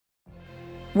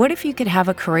What if you could have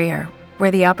a career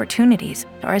where the opportunities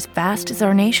are as vast as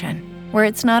our nation, where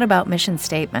it's not about mission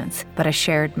statements, but a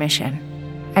shared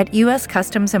mission? At U.S.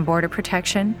 Customs and Border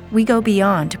Protection, we go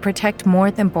beyond to protect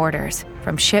more than borders,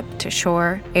 from ship to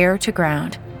shore, air to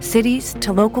ground, cities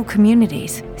to local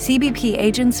communities. CBP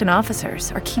agents and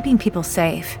officers are keeping people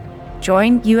safe.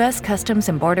 Join U.S. Customs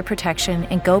and Border Protection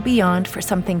and go beyond for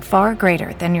something far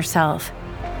greater than yourself.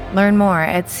 Learn more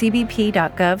at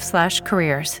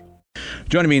cbp.gov/careers.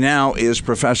 Joining me now is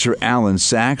Professor Allan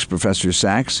Saxe. Professor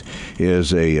Saxe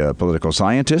is a political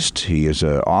scientist. He is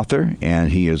an author, and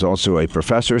he is also a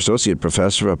professor, associate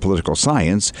professor of political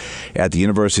science at the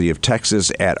University of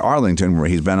Texas at Arlington, where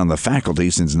he's been on the faculty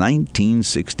since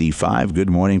 1965. Good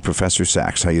morning, Professor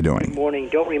Saxe. How you doing? Good morning.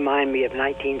 Don't remind me of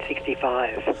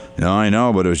 1965. No, I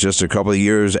know, but it was just a couple of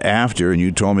years after, and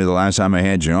you told me the last time I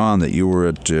had you on that you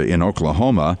were in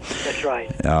Oklahoma. That's right.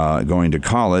 Going to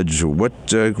college. What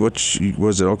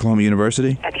was it, Oklahoma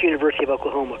University? At the University of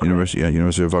Oklahoma.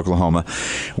 University of Oklahoma.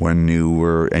 When you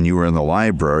were in the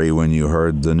library when you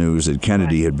heard the news that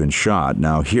Kennedy had been shot.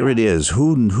 Now here it is.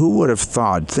 Who would have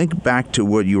thought? Think back to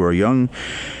what you were a young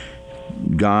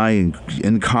guy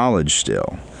in college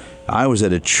still. I was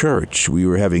at a church. We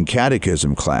were having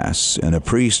catechism class, and a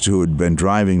priest who had been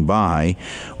driving by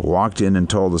walked in and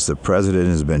told us the president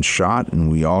has been shot,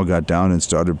 and we all got down and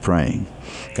started praying.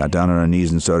 Got down on our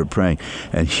knees and started praying.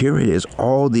 And here it is,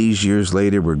 all these years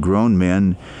later, we're grown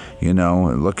men,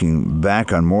 looking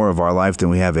back on more of our life than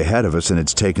we have ahead of us, and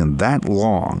it's taken that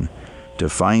long to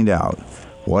find out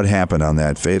what happened on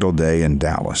that fatal day in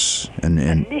Dallas. And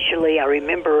initially, I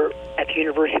remember at the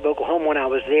University of Oklahoma when I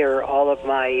was there, all of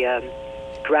my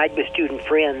graduate student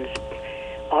friends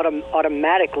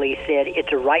automatically said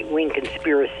it's a right-wing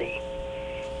conspiracy.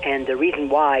 And the reason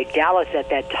why, Dallas at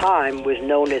that time was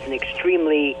known as an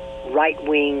extremely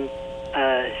right-wing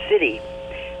city.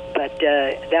 But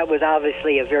that was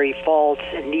obviously a very false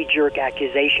and knee-jerk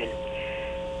accusation.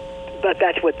 But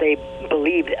that's what they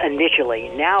believed initially.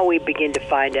 Now we begin to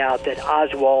find out that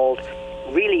Oswald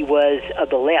really was of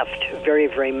the left very,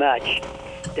 very much,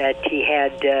 that he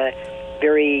had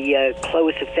very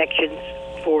close affections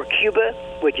for Cuba,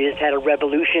 which has had a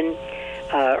revolution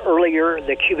earlier,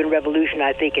 the Cuban Revolution,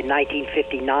 I think, in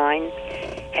 1959,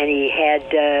 and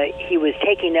he was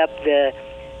taking up the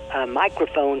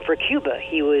microphone for Cuba.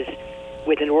 He was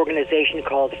with an organization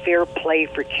called Fair Play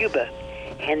for Cuba,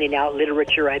 handing out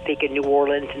literature, I think, in New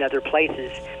Orleans and other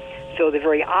places. So the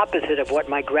very opposite of what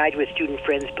my graduate student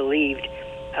friends believed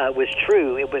was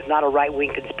true. It was not a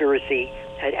right-wing conspiracy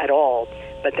at all,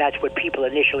 but that's what people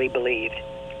initially believed.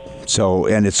 So,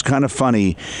 and it's kind of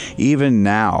funny, even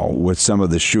now with some of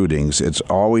the shootings, it's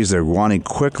always they're wanting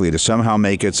quickly to somehow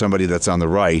make it somebody that's on the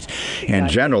right. Exactly. And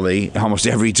generally, almost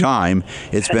every time,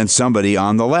 it's been somebody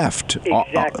on the left.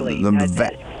 Exactly.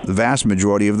 The vast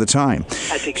majority of the time.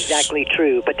 That's exactly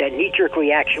true. But that knee-jerk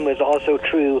reaction was also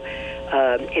true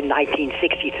in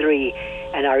 1963,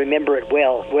 and I remember it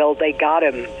well. Well, they got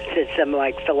him, said some of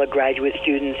my fellow graduate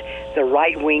students. The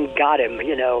right wing got him,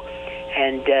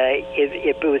 and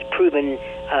it was proven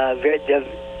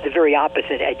the very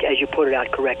opposite, as you put it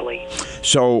out correctly.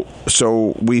 So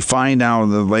we find now in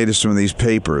the latest one of these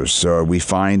papers, we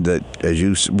find that,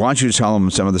 why don't you tell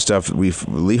them some of the stuff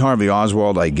Lee Harvey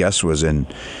Oswald, I guess, was in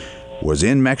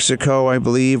Mexico, I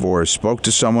believe, or spoke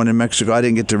to someone in Mexico. I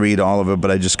didn't get to read all of it,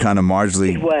 but I just kind of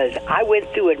marginally... It was. I went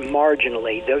through it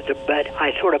marginally, but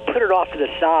I sort of put it off to the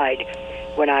side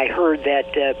when I heard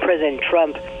that President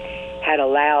Trump had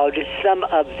allowed some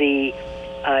of the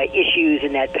issues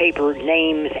in that paper,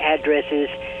 names, addresses,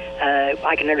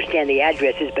 I can understand the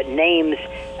addresses, but names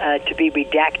to be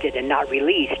redacted and not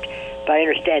released. But I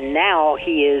understand now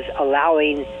he is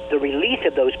allowing the release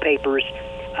of those papers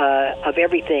of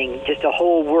everything, just a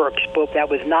whole works book that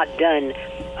was not done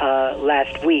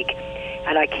last week.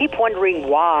 And I keep wondering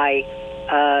why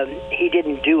he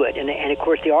didn't do it. And of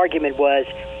course, the argument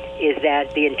is that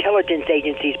the intelligence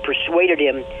agencies persuaded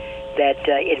him that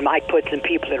it might put some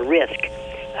people at risk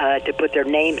to put their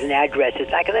names and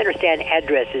addresses. I can understand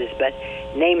addresses, but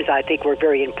names I think were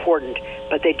very important,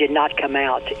 but they did not come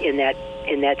out in that.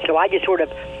 So I just sort of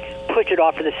pushed it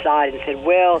off to the side and said,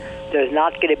 well, there's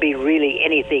not going to be really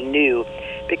anything new,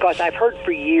 because I've heard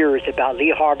for years about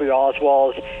Lee Harvey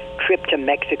Oswald's trip to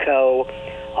Mexico,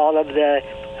 all of the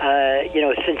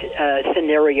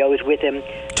scenarios with him.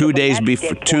 2 days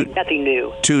before, nothing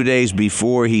new. 2 days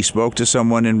before he spoke to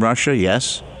someone in Russia,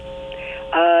 yes?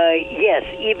 Yes,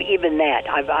 even that.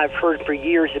 I've heard for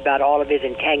years about all of his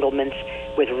entanglements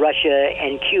with Russia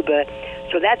and Cuba,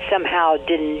 so that somehow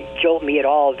didn't jolt me at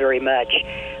all very much.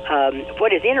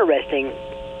 What is interesting,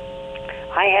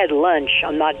 I had lunch.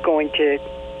 I'm not going to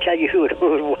tell you who it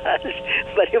was,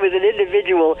 but it was an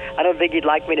individual. I don't think you'd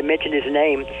like me to mention his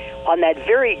name. On that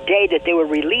very day that they were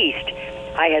released,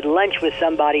 I had lunch with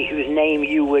somebody whose name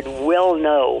you would well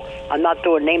know. I'm not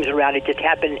throwing names around. It just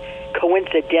happened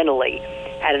coincidentally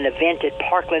at an event at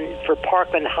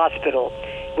Parkland Hospital,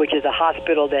 which is a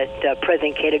hospital that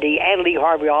President Kennedy and Lee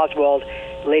Harvey Oswald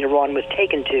later on was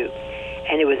taken to.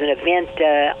 And it was an event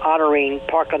honoring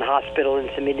Parkland Hospital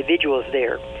and some individuals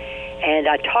there. And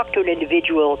I talked to an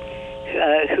individual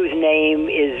whose name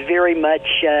is very much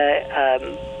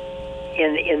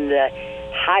in the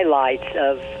highlights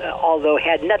of, although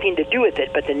had nothing to do with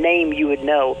it, but the name you would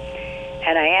know.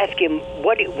 And I asked him,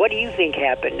 what do you think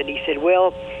happened? And he said,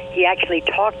 well, he actually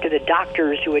talked to the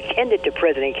doctors who attended to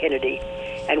President Kennedy.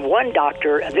 And one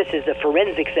doctor, this is the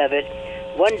forensics of it,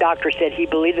 one doctor said he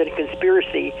believed in a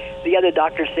conspiracy. The other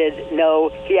doctor said, no,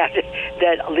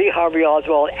 that Lee Harvey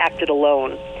Oswald acted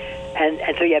alone. And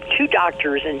so you have two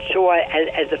doctors, and so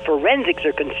as the forensics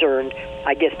are concerned,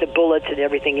 I guess the bullets and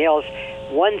everything else,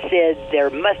 one said there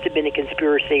must have been a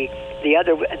conspiracy. The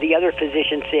other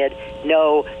physician said,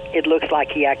 no, it looks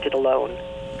like he acted alone.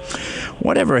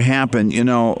 Whatever happened,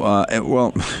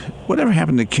 whatever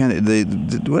happened to Kennedy?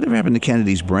 Whatever happened to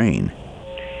Kennedy's brain?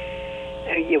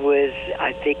 I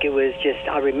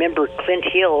remember Clint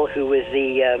Hill, who was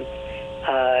the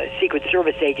Secret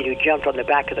Service agent who jumped on the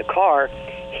back of the car.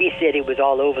 He said it was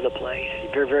all over the place.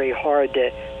 Very, very hard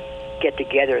to get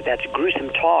together. That's gruesome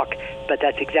talk, but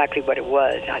that's exactly what it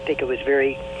was. I think it was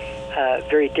very,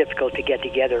 very difficult to get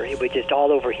together. It was just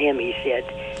all over him, he said,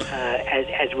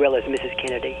 as well as Mrs.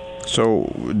 Kennedy.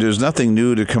 So there's nothing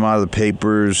new to come out of the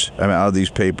papers, out of these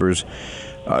papers.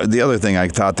 The other thing I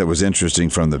thought that was interesting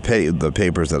from the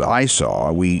papers that I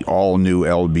saw, we all knew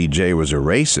LBJ was a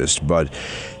racist, but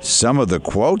some of the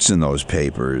quotes in those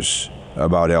papers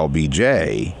about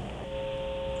LBJ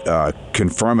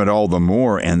confirm it all the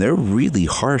more, and they're really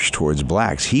harsh towards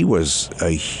blacks. He was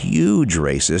a huge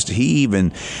racist. He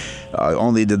even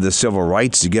only did the civil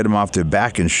rights to get him off their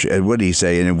back. And what did he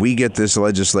say? And if we get this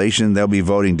legislation, they'll be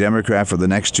voting Democrat for the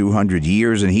next 200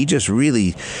 years. And he just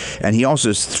really, and he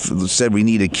also said we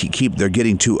need to keep, they're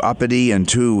getting too uppity and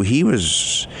too, he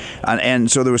was,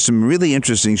 and so there were some really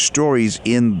interesting stories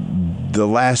in the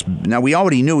last, now we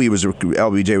already knew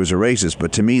LBJ was a racist,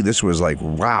 but to me this was like,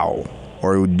 wow.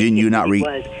 Or didn't you not read?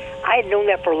 I had known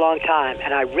that for a long time,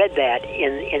 and I read that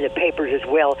in the papers as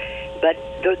well. But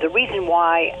the reason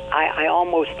why I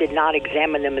almost did not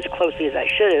examine them as closely as I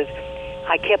should have,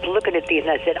 I kept looking at these and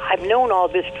I said, I've known all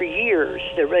this for years.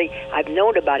 I've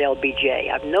known about LBJ.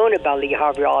 I've known about Lee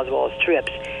Harvey Oswald's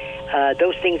trips.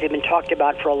 Those things have been talked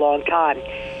about for a long time.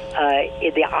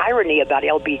 The irony about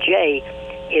LBJ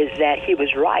is that he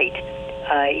was right.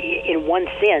 In one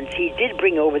sense, he did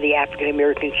bring over the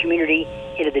African-American community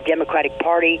into the Democratic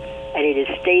Party, and it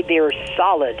has stayed there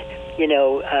solid,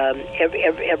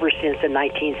 ever since the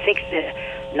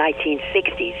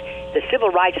 1960s. The civil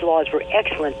rights laws were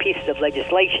excellent pieces of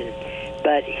legislation,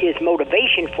 but his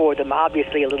motivation for them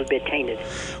obviously a little bit tainted.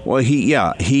 Well, he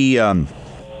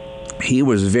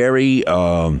was very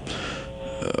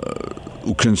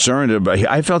concerned about.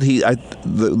 I felt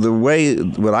the way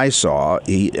what I saw,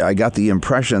 I got the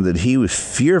impression that he was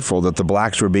fearful that the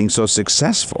blacks were being so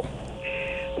successful.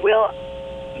 Well,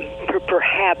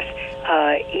 perhaps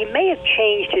he may have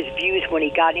changed his views when he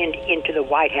got into the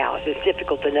White House. It's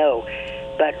difficult to know,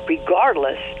 but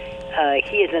regardless,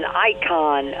 he is an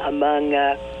icon among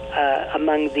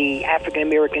the African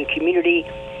American community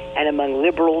and among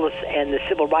liberals and the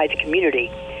civil rights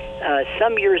community.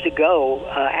 Some years ago,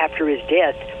 after his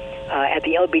death, at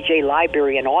the LBJ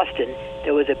Library in Austin,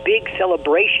 there was a big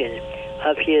celebration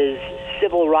of his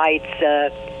civil rights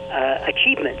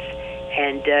achievements,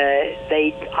 and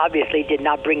they obviously did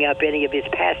not bring up any of his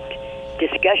past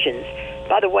discussions.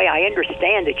 By the way, I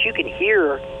understand that you can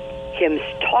hear him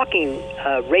talking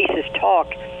racist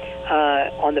talk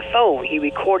on the phone. He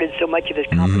recorded so much of his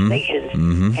conversations,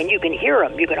 and you can hear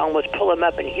him. You can almost pull him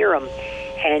up and hear him.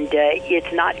 And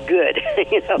it's not good,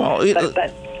 Well,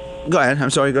 but go ahead.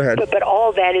 I'm sorry. Go ahead. But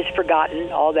all that is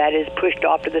forgotten. All that is pushed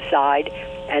off to the side,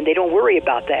 and they don't worry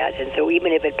about that. And so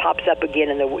even if it pops up again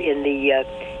in the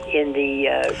in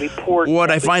the report.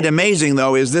 What I find amazing,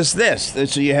 though, is this.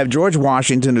 So you have George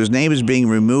Washington, whose name is being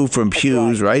removed from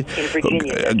pews, right? In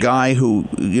Virginia. A guy who,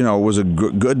 was a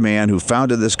good man who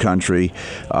founded this country.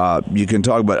 You can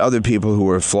talk about other people who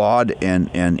were flawed, and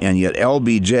yet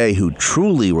LBJ, who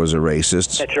truly was a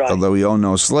racist, That's right. although he owned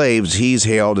no slaves, he's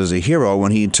hailed as a hero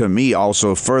when he, to me,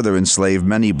 also further enslaved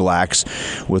many blacks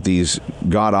with these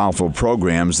god-awful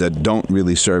programs that don't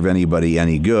really serve anybody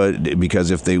any good,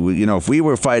 because if we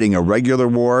were fighting a regular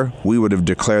war, we would have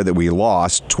declared that we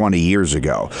lost 20 years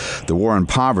ago. The war on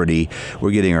poverty,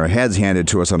 we're getting our heads handed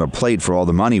to us on a plate for all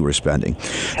the money we're spending.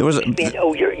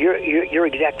 You're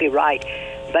exactly right.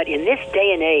 But in this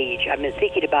day and age, I've been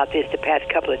thinking about this the past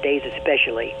couple of days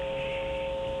especially,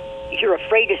 you're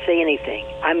afraid to say anything.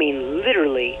 I mean,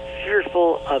 literally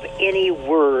fearful of any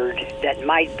word that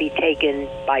might be taken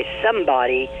by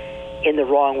somebody in the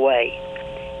wrong way.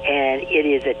 And it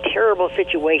is a terrible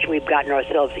situation we've gotten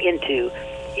ourselves into.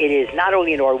 It is not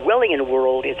only an Orwellian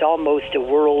world, it's almost a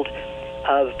world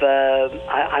of,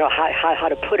 I don't know how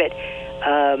to put it.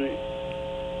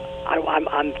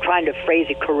 I'm trying to phrase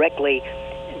it correctly,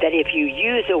 that if you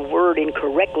use a word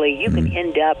incorrectly, you can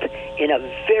end up in a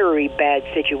very bad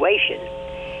situation.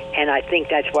 And I think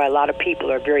that's why a lot of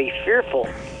people are very fearful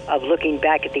of looking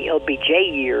back at the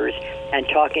LBJ years and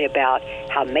talking about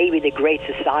how maybe the Great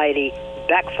Society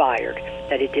backfired,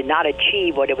 that it did not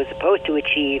achieve what it was supposed to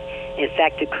achieve. In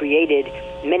fact, it created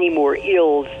many more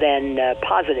ills than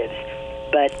positives.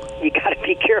 But you got to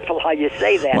be careful how you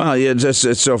say that. Well,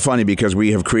 it's so funny because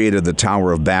we have created the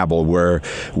Tower of Babel, where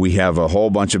we have a whole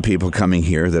bunch of people coming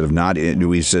here that have not.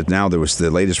 We said now there was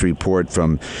the latest report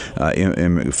from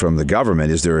the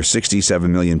government is there are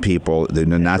 67 million people that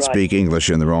do not speak English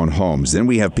in their own homes. Then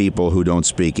we have people who don't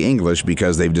speak English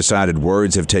because they've decided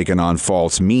words have taken on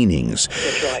false meanings.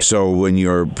 That's right. So when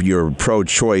you're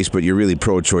pro-choice, but you're really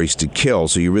pro-choice to kill,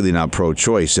 so you're really not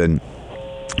pro-choice. And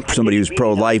somebody who's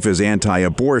pro-life is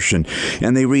anti-abortion,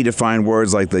 and they redefine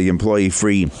words like the Employee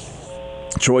Free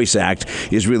Choice Act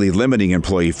is really limiting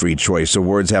employee free choice. So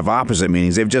words have opposite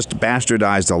meanings. They've just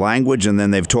bastardized the language, and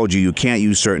then they've told you can't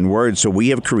use certain words. So we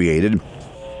have created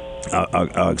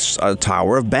a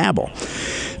Tower of Babel.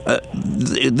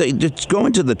 Let's go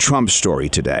into the Trump story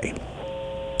today,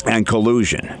 and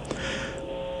collusion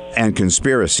and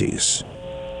conspiracies.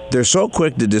 They're so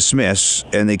quick to dismiss,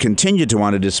 and they continue to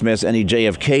want to dismiss any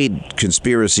JFK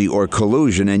conspiracy or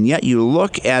collusion, and yet you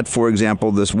look at, for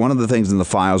example, this one of the things in the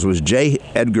files was J.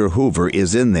 Edgar Hoover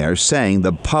is in there saying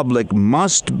the public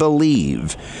must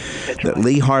believe that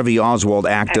Lee Harvey Oswald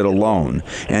acted alone,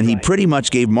 and he pretty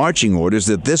much gave marching orders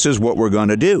that this is what we're going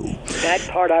to do. That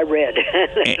part I read.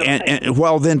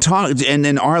 and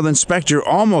then Arlen Specter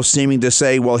almost seeming to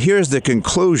say, well, here's the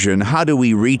conclusion. How do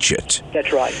we reach it?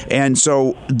 That's right. And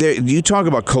so you talk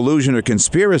about collusion or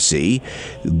conspiracy.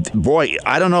 Boy,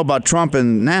 I don't know about Trump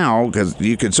and now, because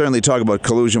you could certainly talk about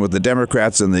collusion with the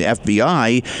Democrats and the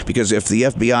FBI, because if the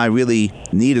FBI really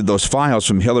needed those files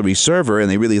from Hillary's server and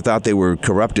they really thought they were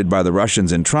corrupted by the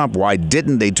Russians and Trump, why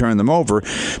didn't they turn them over?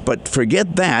 But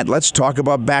forget that. Let's talk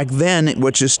about back then,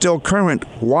 which is still current.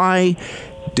 Why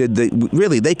did they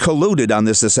colluded on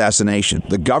this assassination?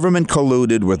 The government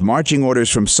colluded with marching orders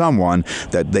from someone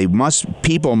that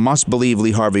people must believe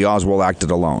Lee Harvey Oswald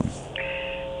acted alone.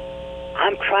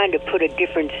 I'm trying to put a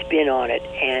different spin on it,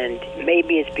 and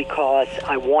maybe it's because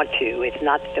I want to. It's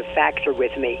not that the facts are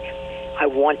with me. I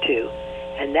want to.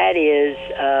 And that is,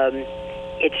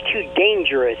 it's too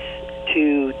dangerous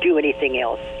to do anything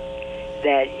else.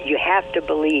 That you have to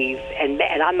believe, and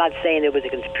I'm not saying there was a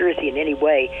conspiracy in any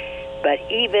way, but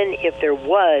even if there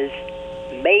was,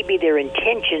 maybe their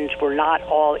intentions were not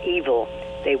all evil.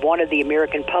 They wanted the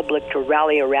American public to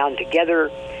rally around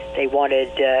together. They wanted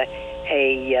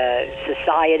a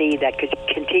society that could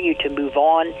continue to move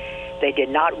on. They did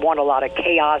not want a lot of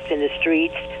chaos in the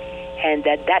streets, and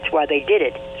that's why they did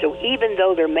it. So even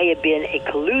though there may have been a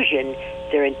collusion,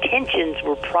 their intentions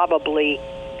were probably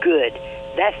good.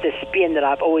 That's the spin that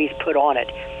I've always put on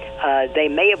it. They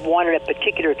may have wanted a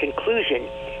particular conclusion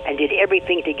and did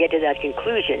everything to get to that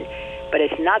conclusion, but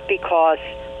it's not because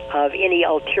of any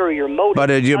ulterior motive. But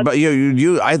I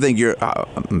think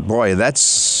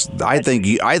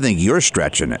you're, I think you're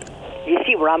stretching it. You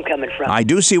see where I'm coming from. I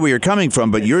do see where you're coming from,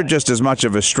 but you're just as much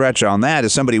of a stretch on that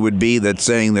as somebody would be that's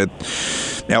saying that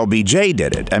LBJ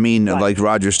did it. I mean, like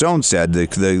Roger Stone said,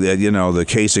 the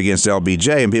case against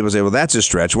LBJ, and people say, well, that's a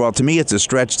stretch. Well, to me, it's a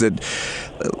stretch that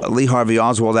Lee Harvey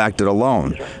Oswald acted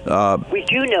alone. We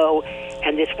do know,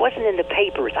 and this wasn't in the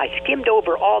papers. I skimmed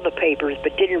over all the papers,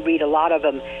 but didn't read a lot of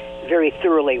them very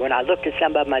thoroughly. When I looked at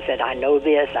some of them, I said, I know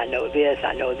this, I know this,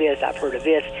 I know this, I've heard of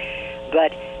this.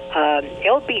 But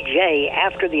LBJ,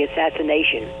 after the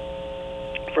assassination,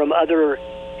 from other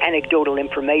anecdotal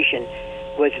information,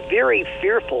 was very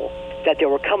fearful that they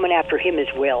were coming after him as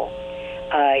well.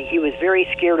 He was very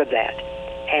scared of that.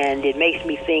 And it makes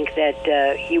me think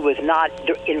that he was not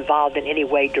involved in any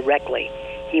way directly.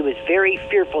 He was very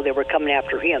fearful they were coming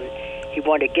after him. He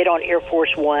wanted to get on Air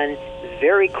Force One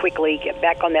very quickly, get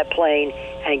back on that plane,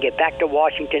 and get back to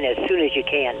Washington as soon as you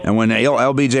can. And when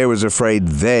LBJ was afraid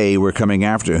they were coming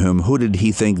after him, who did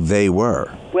he think they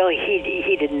were? Well,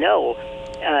 he didn't know.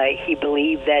 He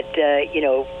believed that,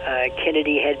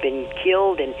 Kennedy had been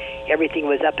killed and everything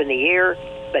was up in the air,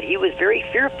 but he was very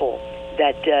fearful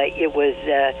that it was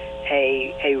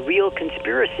a real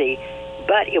conspiracy,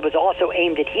 but it was also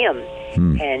aimed at him,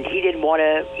 and he didn't want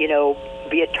to,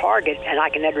 be a target, and I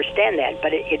can understand that.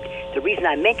 But the reason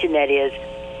I mention that is,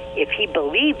 if he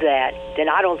believed that, then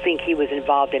I don't think he was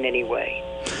involved in any way.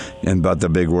 But the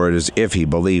big word is if he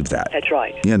believed that. That's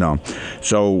right.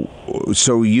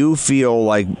 So you feel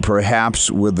like perhaps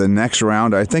with the next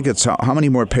round, I think it's how many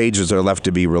more pages are left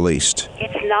to be released?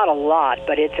 It's not a lot,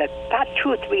 but it's about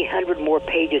 200 or 300 more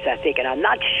pages, I think, and I'm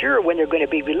not sure when they're going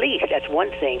to be released. That's one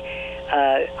thing.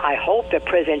 I hope that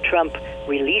President Trump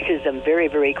releases them very,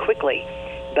 very quickly,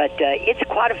 but it's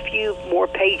quite a few more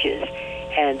pages,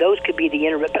 and those could be the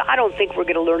interim. But I don't think we're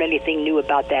going to learn anything new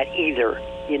about that either.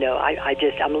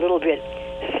 I'm a little bit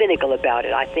cynical about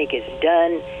it. I think it's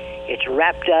done, it's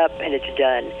wrapped up, and it's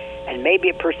done. And maybe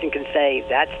a person can say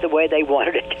that's the way they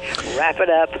wanted it. Wrap it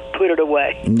up, put it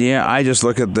away. Yeah, I just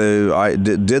look at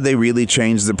did they really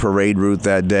change the parade route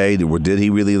that day? Did he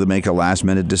really make a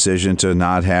last-minute decision to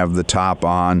not have the top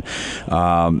on?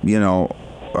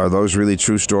 Are those really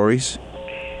true stories?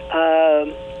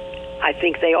 I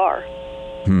think they are.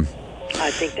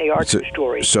 I think they are true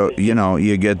stories. So,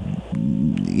 you get,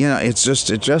 it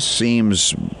just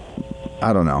seems,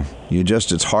 I don't know.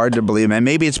 It's hard to believe. And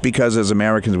maybe it's because as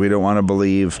Americans, we don't want to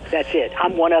believe. That's it.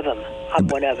 I'm one of them. I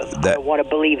don't want to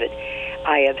believe it.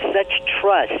 I have such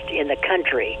trust in the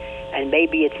country, and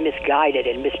maybe it's misguided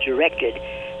and misdirected.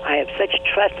 I have such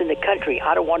trust in the country.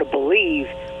 I don't want to believe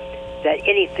that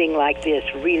anything like this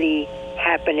really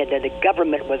happened and that the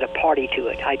government was a party to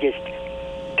it. I just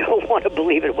don't want to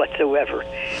believe it whatsoever.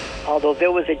 Although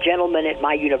there was a gentleman at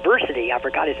my university, I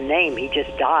forgot his name, he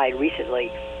just died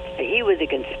recently, and he was a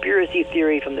conspiracy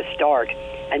theory from the start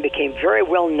and became very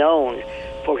well known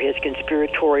for his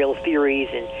conspiratorial theories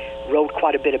and wrote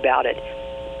quite a bit about it.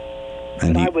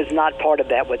 And I was not part of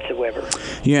that whatsoever.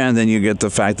 Yeah, and then you get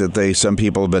the fact that some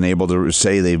people have been able to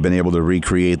say they've been able to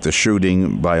recreate the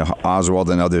shooting by Oswald,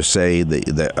 and others say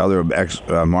the other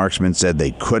marksmen said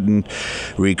they couldn't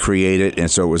recreate it,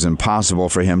 and so it was impossible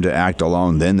for him to act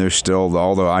alone. Then there's still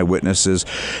all the eyewitnesses,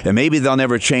 and maybe they'll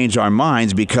never change our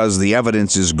minds because the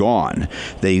evidence is gone.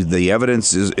 The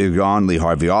evidence is gone. Lee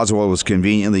Harvey Oswald was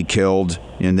conveniently killed.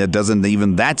 And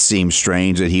that seems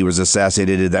strange that he was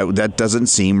assassinated. That doesn't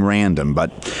seem random. But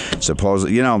suppose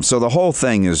so the whole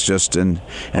thing is just it is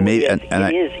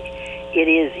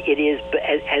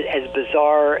as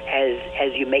bizarre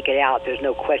as you make it out. There's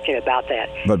no question about that.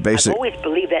 But I've always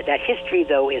believed that history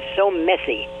though is so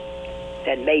messy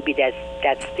that maybe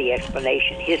that's the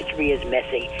explanation. History is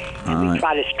messy, and we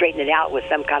try to straighten it out with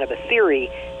some kind of a theory,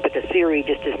 but the theory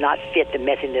just does not fit the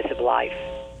messiness of life.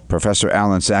 Professor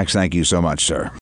Allan Saxe, thank you so much, sir.